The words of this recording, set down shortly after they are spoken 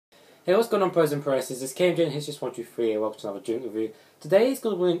Hey, what's going on, pros and PROesses? This KMJ Hits Just 123. Welcome to another drink review. Today it's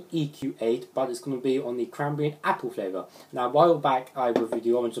going to be an EQ8, but it's going to be on the cranberry and apple flavour. Now, a while back I reviewed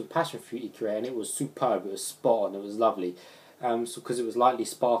the orange and passion fruit EQ8 and it was superb, it was spot on, it was lovely. Because it was lightly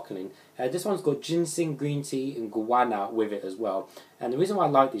sparkling. This one's got ginseng, green tea and guarana with it as well. And the reason why I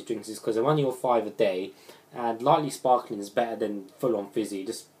like these drinks is because they're only all 5 a day, and lightly sparkling is better than full on fizzy.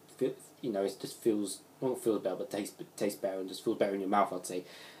 Just it just feels, well, not feels better, but tastes better and just feels better in your mouth, I'd say.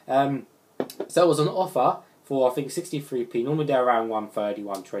 So it was on offer for I think 63p. Normally they're around 130,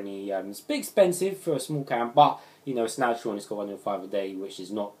 120. It's a bit expensive for a small can, but you know, it's natural and it's got 105 a day, which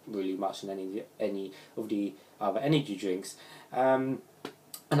is not really much in any of the other energy drinks. And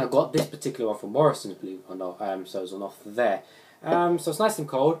I got this particular one from Morrison's, believe it or not. So it was on offer there. So it's nice and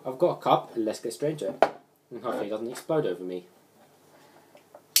cold. I've got a cup, and let's get straight into it. And hopefully it doesn't explode over me.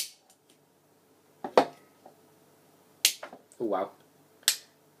 Oh wow.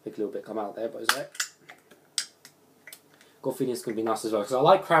 I think a little bit come out there, but it's alright. Got a feeling it's going to be nice as well, because I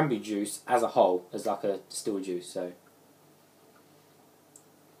like cranberry juice as a whole, as like a distilled juice, so.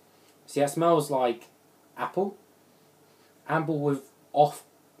 See, it smells like apple. Amber with off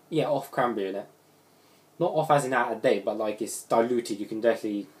cranberry in it. Not off as in out of date, but like it's diluted, you can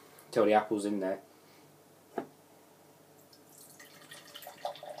definitely tell the apple's in there.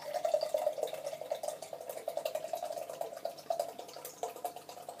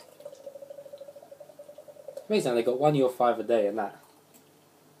 Amazing, they got 1 year 5 a day and that.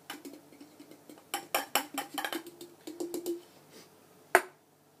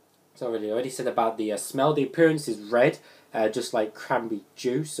 So I already said about the smell. The appearance is red, just like cranberry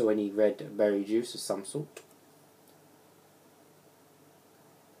juice or any red berry juice of some sort.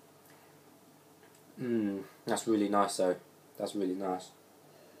 That's really nice though. That's really nice.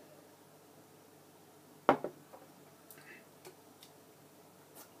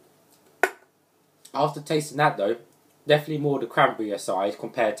 After tasting that though, definitely more the cranberry side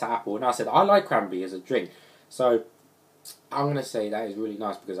compared to apple. And I said I like cranberry as a drink, so I'm gonna say that is really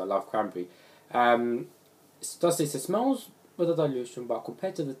nice because I love cranberry. It smells with the dilution, but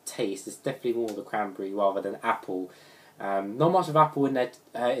compared to the taste, it's definitely more the cranberry rather than apple. Not much of apple in that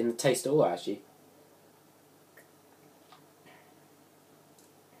in the taste at all, actually.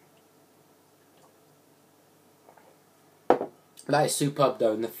 That is superb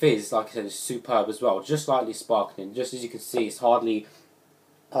though, and the fizz, like I said, is superb as well. Just slightly sparkling. Just as you can see, it's hardly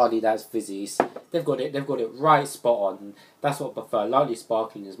that fizzy. They've got it right spot on. That's what I prefer. Lightly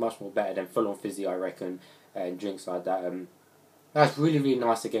sparkling is much more better than full on fizzy, I reckon, and drinks like that. That's really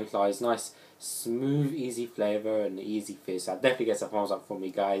nice again, guys. Nice, smooth, easy flavour and easy fizz. So definitely gets a thumbs up from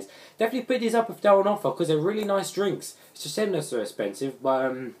me, guys. Definitely pick these up if they're on offer because they're really nice drinks. It's just shame they're so expensive,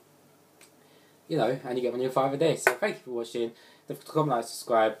 but you know, and you get 1 year 5 a day. So thank you for watching. Don't forget to comment, like,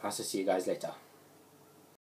 subscribe. I'll see you guys later.